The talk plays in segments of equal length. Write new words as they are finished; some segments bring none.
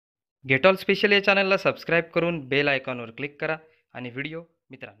Get all special या चॅनलला subscribe करून बेल आयकॉनवर क्लिक करा आणि व्हिडिओ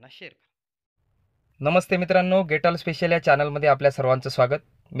मित्रांना शेअर करा। नमस्ते मित्रांनो, गेट ऑल स्पेशल या चॅनलमध्ये आपल्या सर्वांचं स्वागत।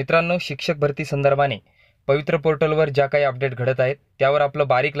 मित्रांनो, शिक्षक भरती संदर्भाने पवित्र पोर्टलवर ज्या काही अपडेट घडत आहेत त्यावर आपलं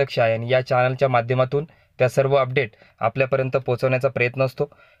बारीक लक्ष आहे आणि या चॅनलच्या माध्यमातून त्या सर्व अपडेट आपल्यापर्यंत पोहोचवण्याचा प्रयत्न असतो।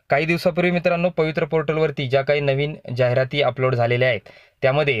 काही दिवसापूर्वी मित्रांनो, पवित्र पोर्टलवरती ज्या काही नवीन जाहिराती अपलोड झालेल्या आहेत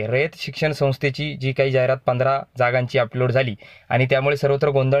त्यामध्ये रयत शिक्षण संस्थेची जी काही जाहिरात 15 जागांची अपलोड झाली आणि त्यामुळे सर्वत्र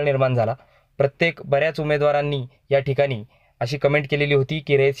गोंधळ निर्माण झाला। बऱ्याच उमेदवारांनी या ठिकाणी अशी कमेंट केलेली होती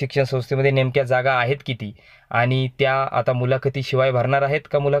की रयत शिक्षण संस्थेमध्ये नेमक्या जागा आहेत किती आणि त्या आता मुलाखतीशिवाय भरणार आहेत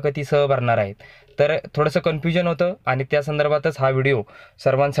का मुलाखतीसह भरणार आहेत। तर थोडंसं कन्फ्युजन होतं आणि त्या संदर्भातच हा व्हिडिओ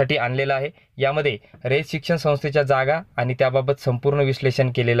सर्वांसाठी आणलेला आहे। यामध्ये रयत शिक्षण संस्थेच्या जागा आणि त्याबाबत संपूर्ण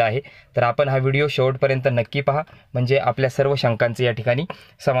विश्लेषण केलेलं आहे। तर आपण हा व्हिडिओ शेवटपर्यंत नक्की पहा, म्हणजे आपल्या सर्व शंकांचे या ठिकाणी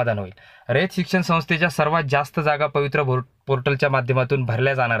समाधान होईल। रयत शिक्षण संस्थेच्या सर्वात जास्त जागा पवित्र पोर्टलच्या माध्यमातून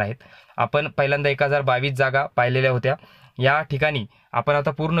भरल्या जाणार आहेत। आपण पहिल्यांदा 1022 जागा पाहिलेल्या होत्या। या ठिकाणी आपण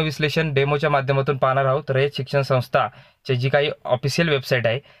आता पूर्ण विश्लेषण डेमोच्या माध्यमातून पाहणार आहोत। रयत शिक्षण संस्थाची जी काही ऑफिशियल वेबसाईट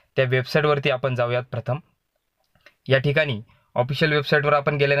आहे त्या वेबसाईटवरती आपण जाऊयात। प्रथम या ठिकाणी ऑफिशियल वेबसाईटवर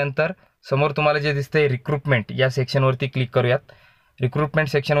आपण गेल्यानंतर समोर तुम्हाला जे दिसतंय रिक्रुटमेंट या सेक्शनवरती क्लिक करूयात। रिक्रुटमेंट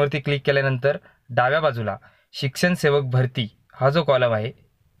सेक्शनवरती क्लिक केल्यानंतर डाव्या बाजूला शिक्षण सेवक भरती हा जो कॉलम आहे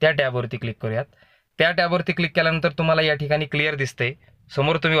त्या टॅबवरती क्लिक करूयात। त्या टॅबवरती क्लिक केल्यानंतर तुम्हाला या ठिकाणी क्लिअर दिसतंय,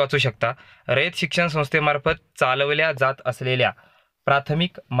 समोर तुम्ही वाचू शकता, रयत शिक्षण संस्थेमार्फत चालवल्या जात असलेल्या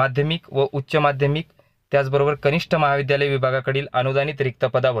प्राथमिक, माध्यमिक व उच्च माध्यमिक त्याचबरोबर कनिष्ठ महाविद्यालय विभागाकडील अनुदानित रिक्त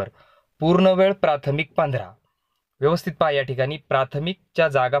पदावर पूर्णवेळ प्राथमिक 15। व्यवस्थित पहा, या ठिकाणी प्राथमिकच्या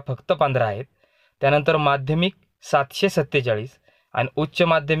जागा फक्त 15 आहेत। त्यानंतर माध्यमिक 747 आणि उच्च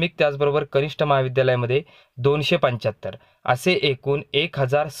माध्यमिक त्याचबरोबर कनिष्ठ महाविद्यालयामध्ये 275 असे एकूण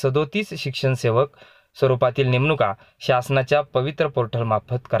 1037 शिक्षण सेवक स्वरूपातील नेमणुका शासनाच्या पवित्र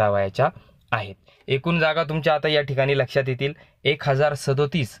पोर्टलमार्फत करावयाच्या आहेत। एकूण जागा तुमच्या आता या ठिकाणी लक्षात येतील,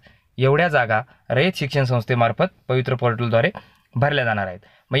 1037 एवढ्या जागा रयत शिक्षण संस्थेमार्फत पवित्र पोर्टलद्वारे भरल्या जाणार आहेत।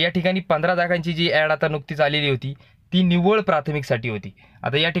 मग या ठिकाणी 15 जागांची जी ॲड आता नुकतीच आलेली होती ती निव्वळ प्राथमिकसाठी होती।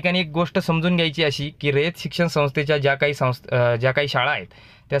 आता या ठिकाणी एक गोष्ट समजून घ्यायची अशी की रयत शिक्षण संस्थेच्या ज्या काही शाळा आहेत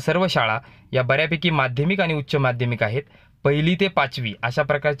त्या सर्व शाळा या बऱ्यापैकी माध्यमिक आणि उच्च माध्यमिक आहेत। 1ली ते 5वी अशा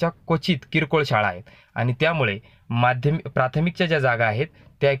प्रकारच्या क्वचित किरकोळ शाळा आहेत आणि त्यामुळे प्राथमिकच्या ज्या जागा आहेत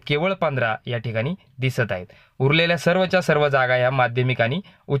त्या केवळ 15 या ठिकाणी दिसत आहेत। उरलेल्या सर्वच्या सर्व जागा या माध्यमिक आणि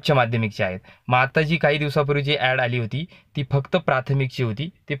उच्च माध्यमिकच्या आहेत। मग आता जी काही दिवसापूर्वी जी ॲड आली होती ती फक्त प्राथमिकची होती,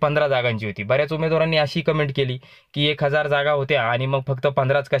 ती 15 जागांची होती। बऱ्याच उमेदवारांनी अशी कमेंट केली की 1000 जागा होत्या आणि मग फक्त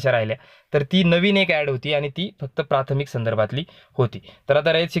 15च कशा राहिल्या, तर ती नवीन एक ॲड होती आणि ती फक्त प्राथमिक संदर्भातली होती। तर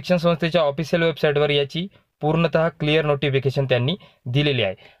आता रयत शिक्षण संस्थेच्या ऑफिशियल वेबसाईटवर याची पूर्णतः क्लिअर नोटिफिकेशन त्यांनी दिलेली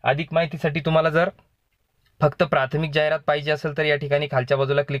आहे। अधिक माहितीसाठी तुम्हाला जर फक्त प्राथमिक जाहिरात पाहिजे असेल तर या ठिकाणी खालच्या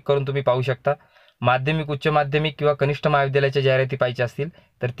बाजूला क्लिक करून तुम्ही पाहू शकता। माध्यमिक, उच्च माध्यमिक किंवा कनिष्ठ महाविद्यालयाच्या जाहिराती पाहिजे असतील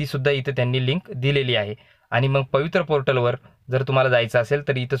तर ती सुद्धा इथे त्यांनी लिंक दिलेली आहे। आणि मग पवित्र पोर्टलवर जर तुम्हाला जायचं असेल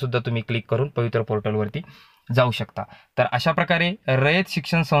तर इथं सुद्धा तुम्ही क्लिक करून पवित्र पोर्टलवरती जाऊ शकता। तर अशा प्रकारे रयत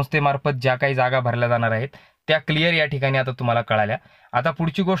शिक्षण संस्थेमार्फत ज्या काही जागा भरल्या जाणार आहेत त्या क्लिअर या ठिकाणी आता तुम्हाला कळाल्या। आता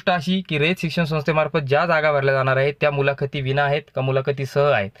पुढची गोष्ट अशी की रयत शिक्षण संस्थेमार्फत ज्या जागा भरल्या जाणार आहेत त्या मुलाखती विना आहेत का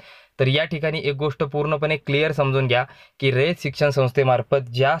मुलाखतीसह आहेत। तर या ठिकाणी एक गोष्ट पूर्णपणे क्लिअर समजून घ्या की रयत शिक्षण संस्थेमार्फत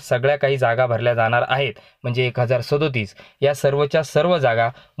ज्या सगळ्या काही जागा भरल्या जाणार आहेत म्हणजे 1037 या सर्वच्या सर्व जागा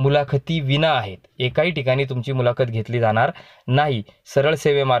मुलाखती विना आहेत। एकाही ठिकाणी तुमची मुलाखत घेतली जाणार नाही। सरळ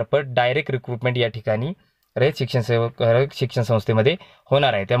सेवेमार्फत डायरेक्ट रिक्रुटमेंट या ठिकाणी रयत शिक्षण संस्थेमध्ये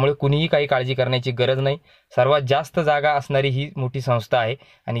होणार आहे। त्यामुळे कुणीही काही काळजी करण्याची गरज नाही। सर्वात जास्त जागा असणारी ही मोठी संस्था आहे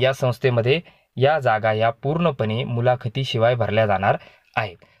आणि या संस्थेमध्ये या जागा या पूर्णपणे मुलाखतीशिवाय भरल्या जाणार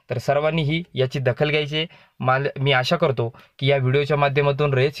आहेत। तर सर्वांनीही याची दखल घ्यायची। मी आशा करतो की या व्हिडिओच्या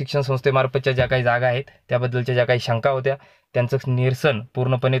माध्यमातून रयत शिक्षण संस्थेमार्फतच्या ज्या काही जागा आहेत त्याबद्दलच्या ज्या काही शंका होत्या त्यांचं निरसन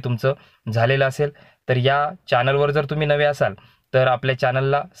पूर्णपणे तुमचं झालेलं असेल। तर या चॅनलवर जर तुम्ही नवे असाल तर आपल्या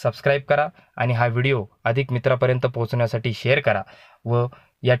चॅनलला सबस्क्राईब करा आणि हा व्हिडिओ अधिक मित्रापर्यंत पोहोचवण्यासाठी शेअर करा व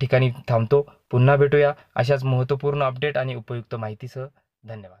या ठिकाणी थांबतो। पुन्हा भेटूया अशाच महत्त्वपूर्ण अपडेट आणि उपयुक्त माहितीसह।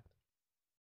 धन्यवाद।